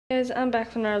Guys, I'm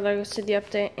back from our LEGO City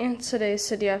update, and today's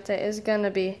city update is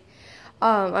gonna be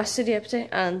a city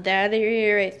update on that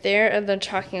area right there, and then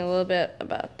talking a little bit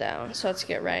about that one. So let's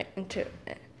get right into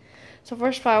it. So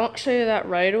first of all, I won't show you that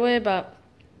right away, but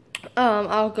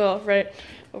I'll go right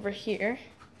over here.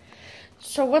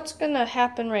 So what's gonna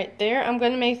happen right there? I'm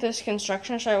gonna make this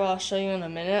construction site. Well, I'll show you in a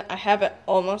minute. I have it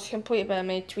almost complete, but I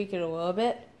may tweak it a little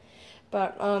bit.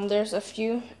 But there's a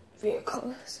few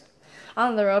vehicles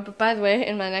on the road. But by the way,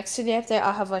 in my next city update,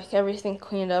 I'll have like everything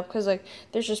cleaned up because like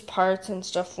there's just parts and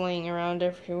stuff laying around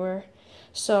everywhere.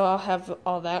 So I'll have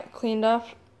all that cleaned up.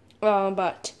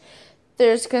 But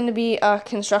there's going to be a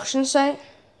construction site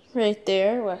right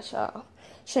there, which I'll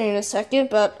show you in a second.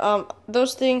 But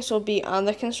those things will be on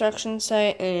the construction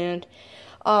site, and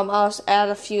I'll just add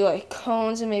a few like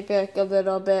cones and maybe like a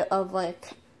little bit of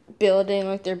like building,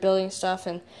 like they're building stuff,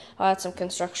 and I'll add some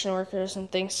construction workers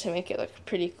and things to make it look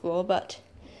pretty cool. But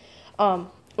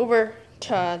over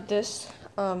to this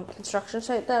construction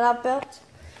site that I've built.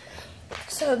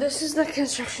 So this is the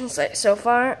construction site so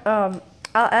far. I'll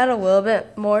add a little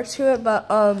bit more to it, but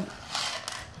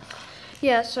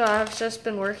yeah, so I've just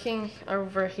been working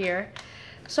over here.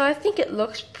 So I think it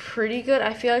looks pretty good.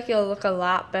 I feel like it'll look a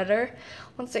lot better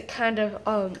once it kind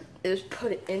of is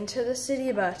put into the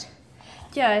city, but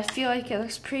yeah, I feel like it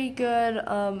looks pretty good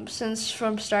since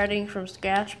from starting from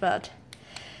scratch, but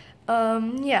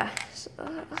yeah, so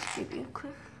let's give you a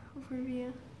quick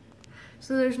overview.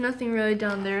 So there's nothing really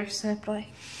down there except like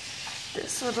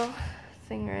this little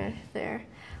thing right there,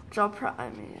 which I'll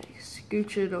probably like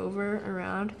scooch it over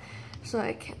around so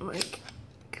I can like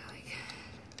go like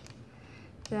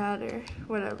that or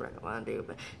whatever I want to do,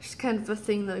 but it's kind of a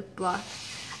thing that like block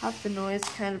out the noise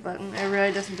kind of button. It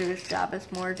really doesn't do its job. It's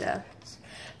more just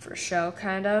for show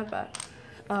kind of, but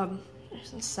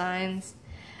there's some signs,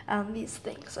 these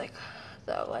things like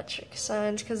the electric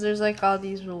signs, because there's like all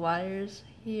these wires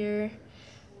here,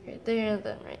 right there, and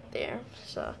then right there.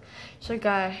 So a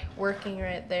guy working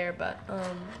right there, but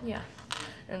yeah,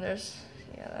 and there's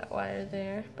that wire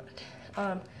there,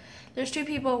 but there's two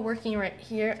people working right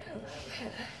here.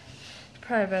 It's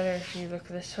probably better if you look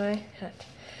this way.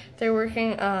 They're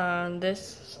working on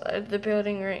this side of the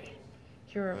building right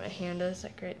here where my hand is,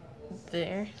 like right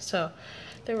there. So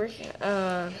they're working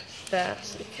on that,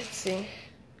 so you can see.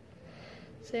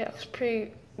 So yeah, it's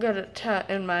pretty good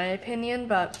in my opinion,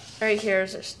 but right here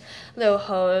is just a little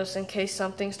hose in case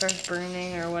something starts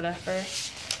burning or whatever,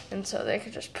 and so they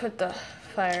could just put the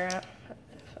fire out.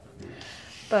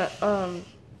 But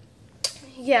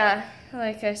yeah,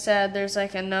 like I said, there's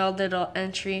like a no little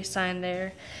entry sign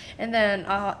there, and then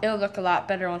it'll look a lot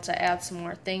better once I add some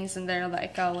more things in there,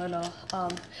 like a little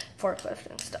forklift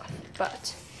and stuff.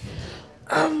 But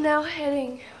I'm now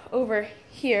heading over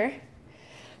here.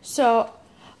 So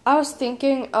I was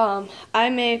thinking I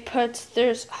may put,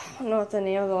 I don't know what the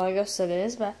name of the Lego set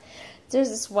is, but there's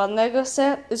this one Lego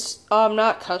set. It's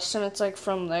not custom, it's like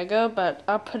from Lego, but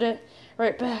I'll put it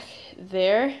right back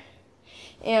there.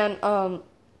 And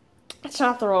it's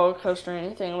not the roller coaster or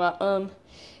anything, but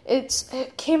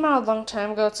it came out a long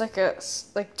time ago. It's like a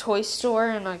toy store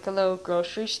and like a little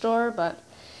grocery store, but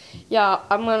yeah,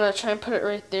 I'm gonna try and put it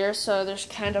right there so there's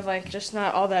kind of like just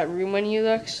not all that room when you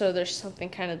look, so there's something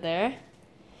kind of there.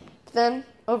 Then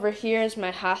over here is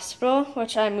my hospital,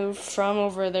 which I moved from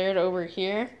over there to over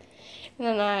here, and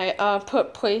then I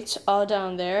put plates all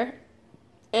down there,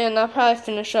 and I'll probably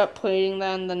finish up plating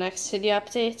that in the next city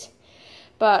update.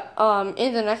 But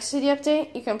in the next city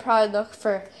update, you can probably look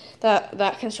for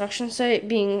that construction site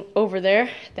being over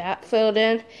there, that filled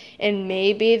in, and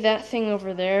maybe that thing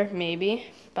over there, maybe.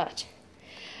 But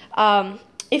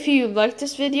if you like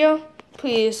this video,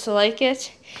 please like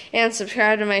it and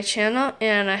subscribe to my channel,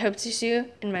 and I hope to see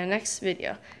you in my next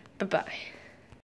video. Bye-bye.